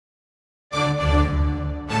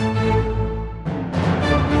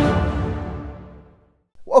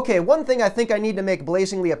Okay, one thing I think I need to make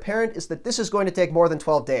blazingly apparent is that this is going to take more than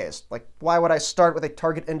 12 days. Like, why would I start with a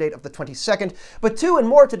target end date of the 22nd? But two, and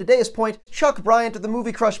more to today's point, Chuck Bryant of the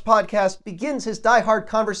Movie Crush podcast begins his Die Hard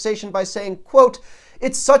conversation by saying, quote,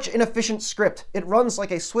 "It's such an efficient script. It runs like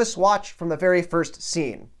a Swiss watch from the very first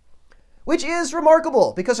scene." Which is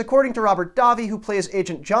remarkable, because according to Robert Davi, who plays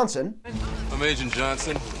Agent Johnson... I'm Agent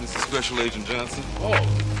Johnson. This is Special Agent Johnson. Oh,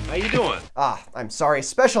 how you doing? I'm sorry,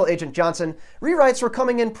 Special Agent Johnson. Rewrites were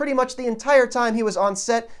coming in pretty much the entire time he was on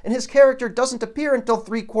set, and his character doesn't appear until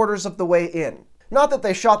 3/4 of the way in. Not that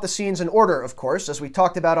they shot the scenes in order, of course. As we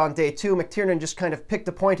talked about on day 2, McTiernan just kind of picked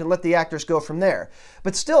a point and let the actors go from there.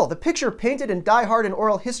 But still, the picture painted in Die Hard and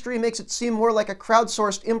oral history makes it seem more like a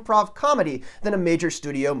crowdsourced improv comedy than a major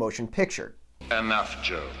studio motion picture. Enough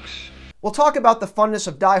jokes. We'll talk about the funness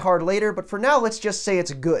of Die Hard later, but for now let's just say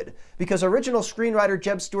it's good, because original screenwriter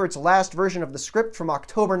Jeb Stuart's last version of the script from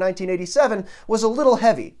October 1987 was a little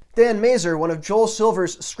heavy. Dan Mazer, one of Joel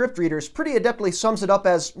Silver's script readers, pretty adeptly sums it up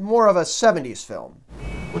as more of a 70s film.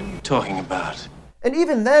 What are you talking about? And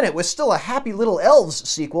even then, it was still a Happy Little Elves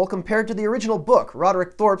sequel compared to the original book,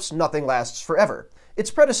 Roderick Thorp's Nothing Lasts Forever. Its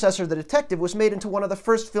predecessor, The Detective, was made into one of the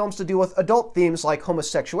first films to deal with adult themes like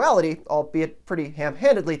homosexuality, albeit pretty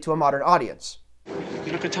ham-handedly to a modern audience.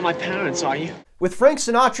 You're not gonna tell my parents, are you? With Frank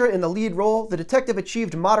Sinatra in the lead role, The Detective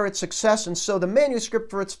achieved moderate success, and so the manuscript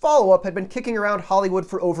for its follow-up had been kicking around Hollywood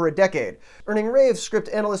for over a decade, earning rave script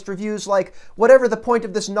analyst reviews like, "Whatever the point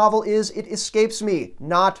of this novel is, it escapes me.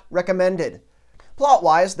 Not recommended."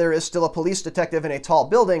 Plot-wise, there is still a police detective in a tall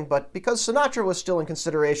building, but because Sinatra was still in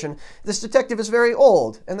consideration, this detective is very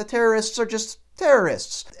old, and the terrorists are just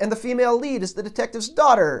terrorists, and the female lead is the detective's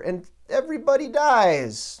daughter, and everybody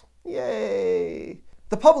dies. Yay.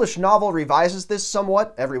 The published novel revises this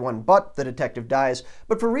somewhat, everyone but the detective dies,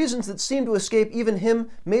 but for reasons that seem to escape even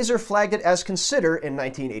him, Mazer flagged it as consider in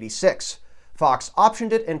 1986. Fox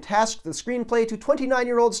optioned it and tasked the screenplay to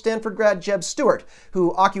 29-year-old Stanford grad Jeb Stuart,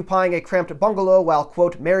 who, occupying a cramped bungalow while,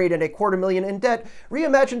 quote, married and $250,000 in debt,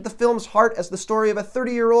 reimagined the film's heart as the story of a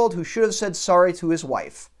 30-year-old who should have said sorry to his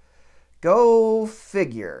wife. Go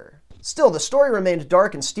figure. Still, the story remained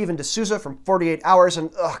dark, and Steven D'Souza from 48 Hours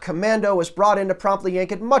and Commando was brought in to promptly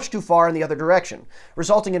yank it much too far in the other direction,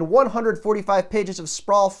 resulting in 145 pages of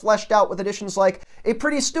sprawl fleshed out with additions like a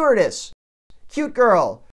pretty stewardess, cute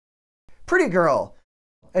girl, pretty girl,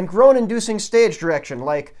 and groan-inducing stage direction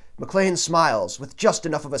like McClane smiles with just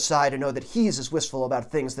enough of a sigh to know that he's as wistful about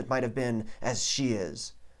things that might have been as she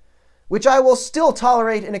is. Which I will still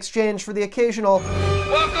tolerate in exchange for the occasional,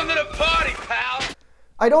 Welcome to the party, pal!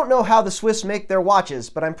 I don't know how the Swiss make their watches,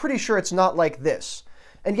 but I'm pretty sure it's not like this.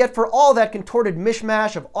 And yet for all that contorted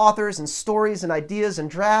mishmash of authors and stories and ideas and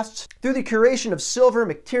drafts, through the curation of Silver,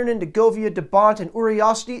 McTiernan, DeGovia, DeBont, and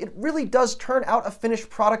Uriosti, it really does turn out a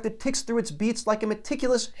finished product that ticks through its beats like a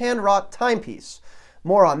meticulous, hand-wrought timepiece.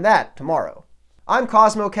 More on that tomorrow. I'm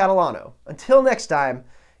Cosmo Catalano. Until next time,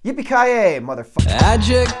 yippee-ki-yay, motherfucker.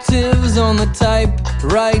 Adjectives on the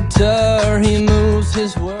typewriter, he moves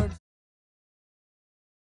his words.